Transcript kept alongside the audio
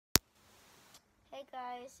Hi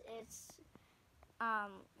guys, it's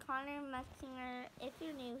Sabo-Metzinger. If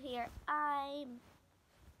you're new here, I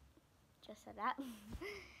just said that.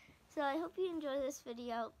 So I hope you enjoy this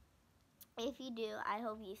video. If you do, I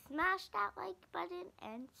hope you smash that like button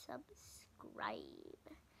and subscribe.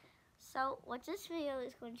 So what this video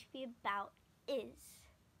is going to be about is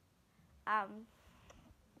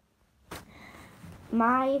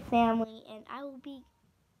my family, and I will be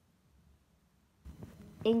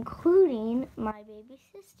including my baby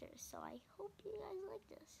sister. So I hope you guys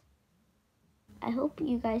like this. I hope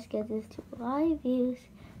you guys get this to a lot of views.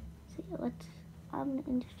 So yeah, I'm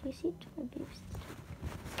gonna introduce you to my baby sister.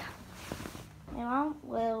 My mom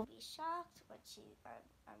will be shocked what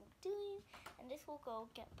I'm doing, and this will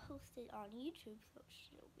get posted on YouTube, so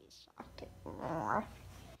she'll be shocked more.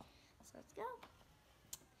 So let's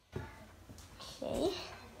go. Okay,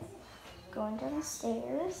 going down the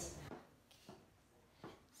stairs.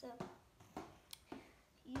 So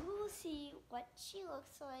you will see what she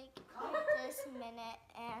looks like in this minute,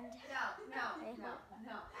 and